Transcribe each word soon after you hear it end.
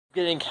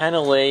Getting kind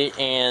of late,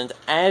 and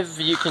as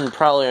you can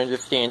probably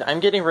understand, I'm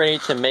getting ready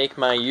to make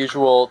my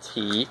usual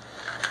tea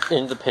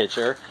in the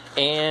pitcher,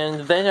 and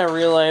then I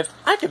realized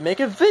I could make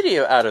a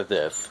video out of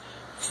this.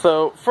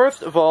 So,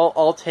 first of all,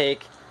 I'll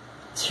take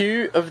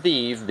 2 of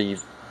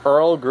these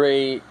Earl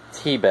Grey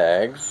tea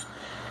bags,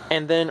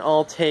 and then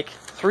I'll take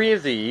 3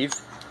 of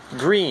these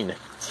green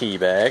tea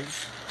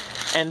bags,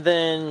 and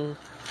then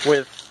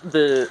with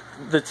the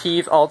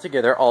teas all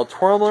together, I'll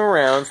twirl them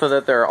around so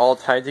that they're all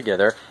tied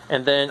together,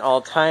 and then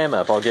I'll tie them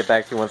up. I'll get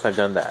back to you once I've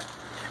done that.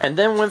 And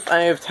then once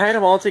I've tied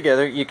them all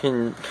together, you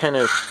can kind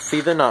of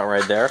see the knot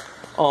right there.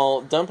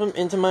 I'll dump them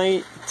into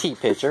my tea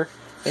pitcher,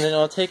 and then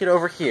I'll take it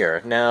over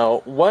here.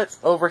 Now, what's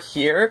over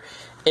here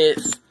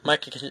is my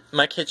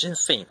kitchen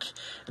sink.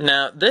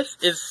 Now, this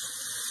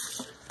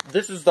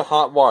is the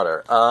hot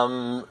water.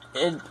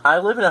 I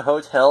live in a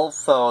hotel,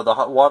 so the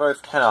hot water is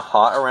kind of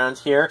hot around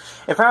here.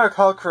 If I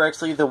recall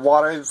correctly, the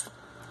water is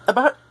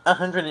about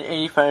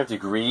 185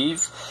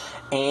 degrees,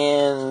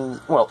 and,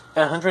 well,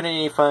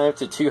 185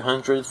 to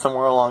 200,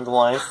 somewhere along the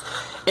lines.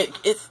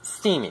 It's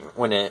steaming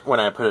when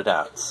I put it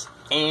out.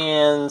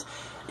 And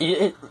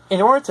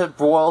in order to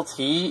boil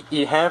tea,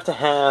 you have to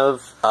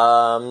have,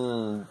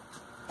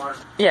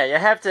 yeah, you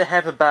have to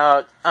have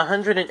about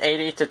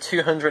 180 to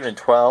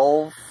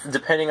 212,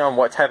 depending on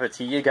what type of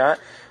tea you got.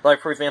 Like,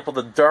 for example,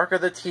 the darker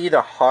the tea,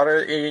 the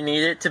hotter you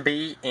need it to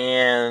be,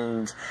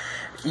 and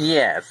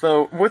yeah,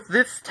 so with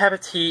this type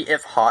of tea,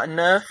 it's hot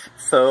enough,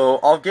 so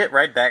I'll get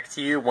right back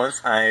to you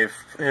once I've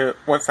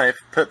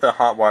put the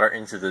hot water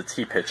into the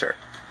tea pitcher.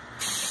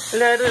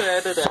 La da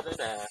da da da da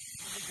da.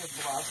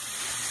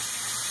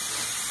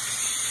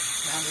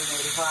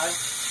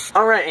 185.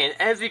 Alright, and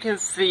as you can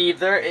see,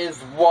 there is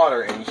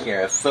water in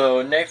here.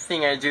 So next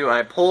thing I do,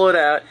 I pull it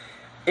out.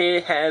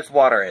 It has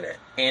water in it.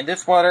 And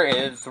this water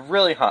is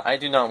really hot. I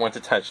do not want to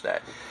touch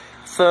that.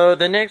 So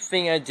the next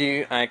thing I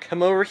do, I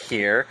come over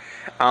here.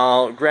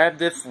 I'll grab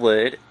this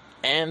lid.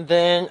 And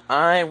then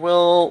I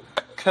will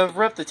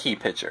cover up the tea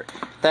pitcher.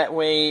 That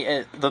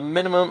way, the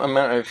minimum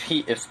amount of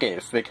heat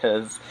escapes.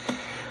 Because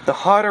the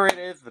hotter it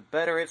is, the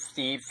better it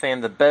steeps,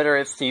 and the better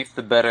it steeps,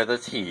 the better the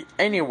tea.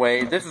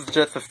 Anyway, this is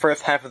just the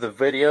first half of the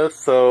video,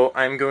 so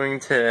I'm going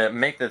to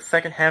make the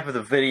second half of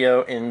the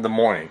video in the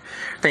morning.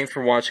 Thanks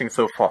for watching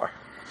so far.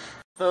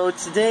 So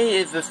today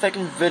is the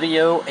second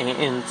video,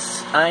 and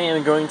I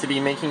am going to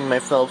be making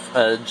myself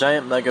a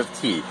giant mug of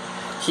tea.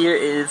 Here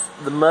is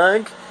the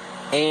mug,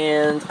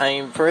 and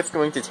I'm first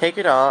going to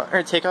take off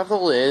the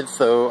lid,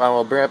 so I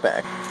will bring it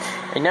back.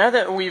 And now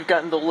that we've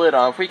gotten the lid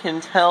off, we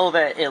can tell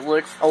that it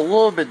looks a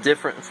little bit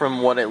different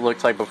from what it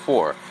looked like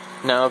before.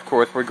 Now, of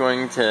course, we're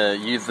going to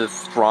use this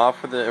straw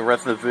for the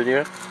rest of the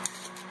video.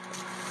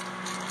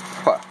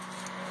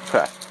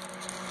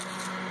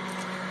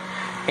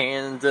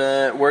 And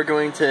we're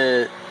going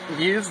to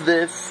use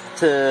this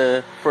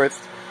to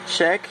first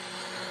check.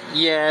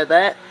 Yeah,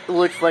 that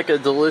looks like a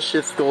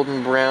delicious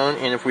golden brown,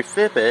 and if we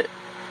sip it,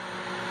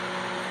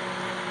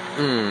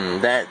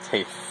 that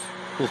tastes...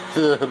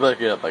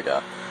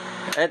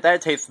 That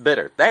tastes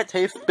bitter. That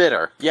tastes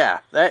bitter. Yeah,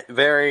 that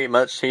very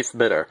much tastes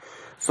bitter.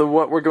 So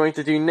what we're going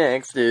to do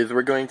next is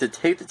we're going to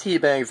take the tea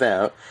bags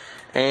out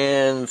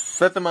and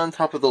set them on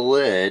top of the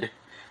lid,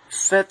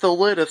 set the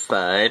lid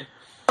aside,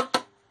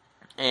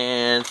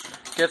 and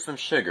get some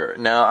sugar.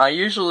 Now,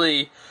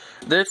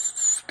 this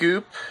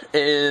scoop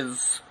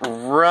is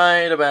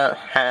right about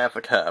half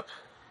a cup.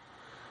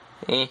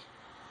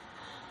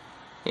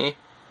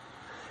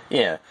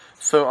 Yeah,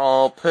 so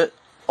I'll put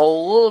a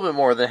little bit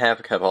more than half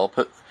a cup. I'll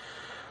put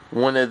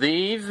one of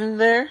these in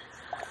there,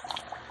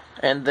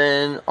 and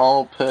then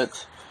I'll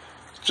put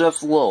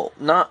just a little,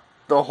 not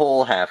the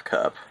whole half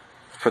cup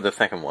for the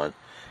second one,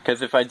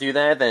 because if I do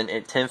that, then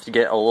it tends to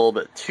get a little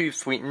bit too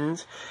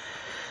sweetened.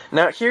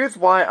 Now, here's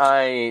why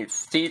I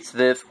steeped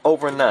this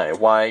overnight,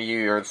 why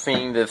you're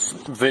seeing this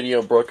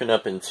video broken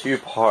up in 2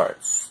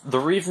 parts. The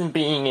reason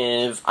being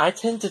is, I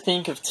tend to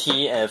think of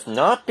tea as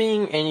not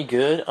being any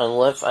good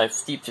unless I've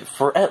steeped it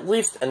for at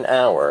least an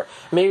hour,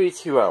 maybe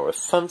 2 hours,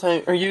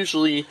 sometimes, or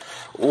usually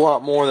a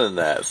lot more than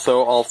that,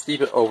 so I'll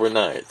steep it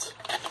overnight.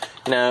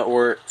 Now,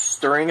 we're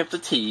stirring up the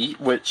tea,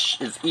 which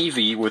is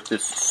easy with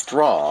this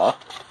straw,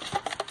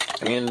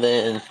 and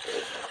then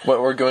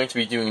what we're going to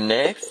be doing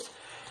next,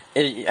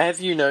 as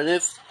you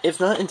notice, it's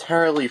not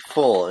entirely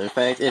full. In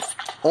fact, it's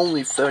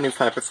only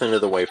 75%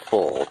 of the way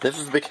full. This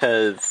is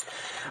because,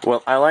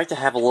 well, I like to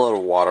have a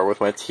little water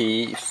with my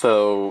tea,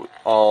 so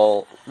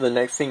the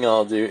next thing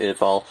I'll do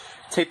is I'll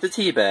take the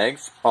tea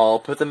bags, I'll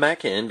put them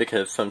back in,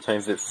 because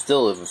sometimes it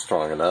still isn't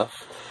strong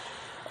enough.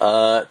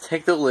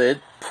 Take the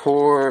lid,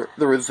 pour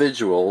the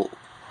residual,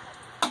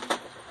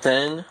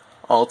 then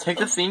I'll take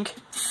the sink,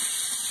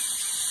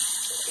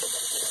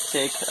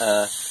 take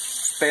a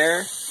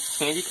spare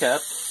handy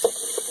cup,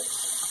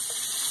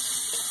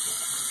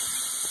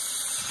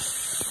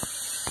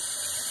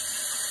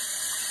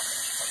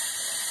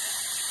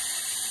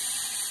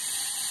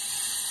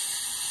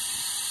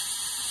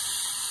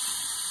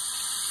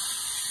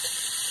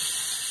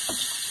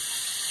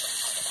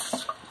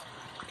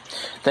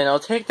 Then I'll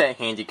take that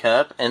handy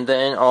cup, and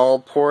then I'll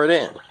pour it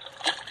in.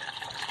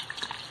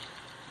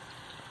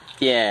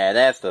 Yeah,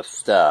 that's the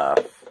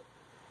stuff.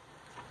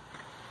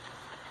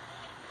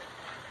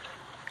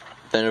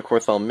 Then, of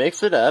course, I'll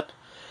mix it up,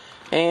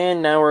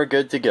 and now we're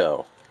good to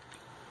go.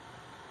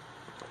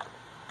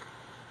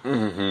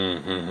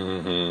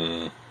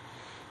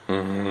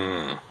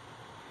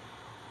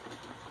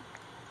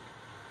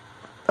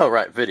 Oh,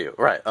 right, video,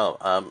 right,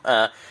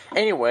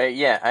 anyway,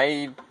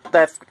 yeah,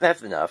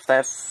 that's enough.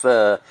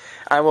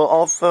 I will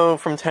also,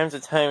 from time to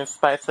time,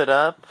 spice it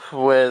up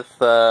with,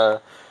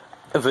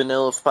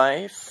 vanilla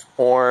spice,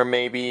 or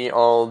maybe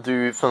I'll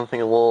do something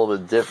a little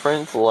bit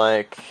different,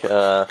 like,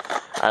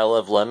 I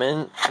love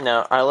lemon.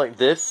 Now, I like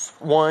this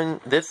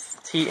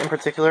tea in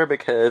particular,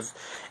 because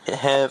it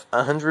has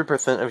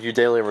 100% of your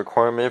daily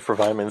requirement for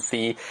vitamin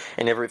C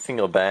in every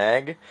single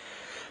bag.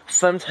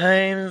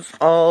 Sometimes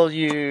I'll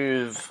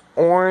use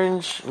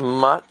orange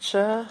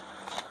matcha.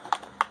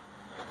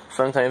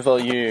 Sometimes I'll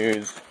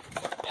use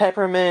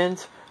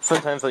peppermint.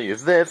 Sometimes I'll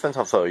use this.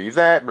 Sometimes I'll use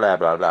that. Blah,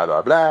 blah, blah,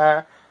 blah,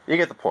 blah. You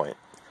get the point.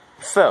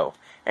 So,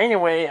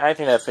 anyway, I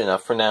think that's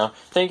enough for now.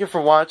 Thank you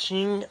for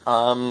watching.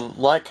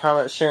 Like,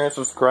 comment, share, and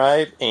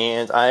subscribe.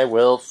 And I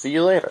will see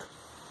you later.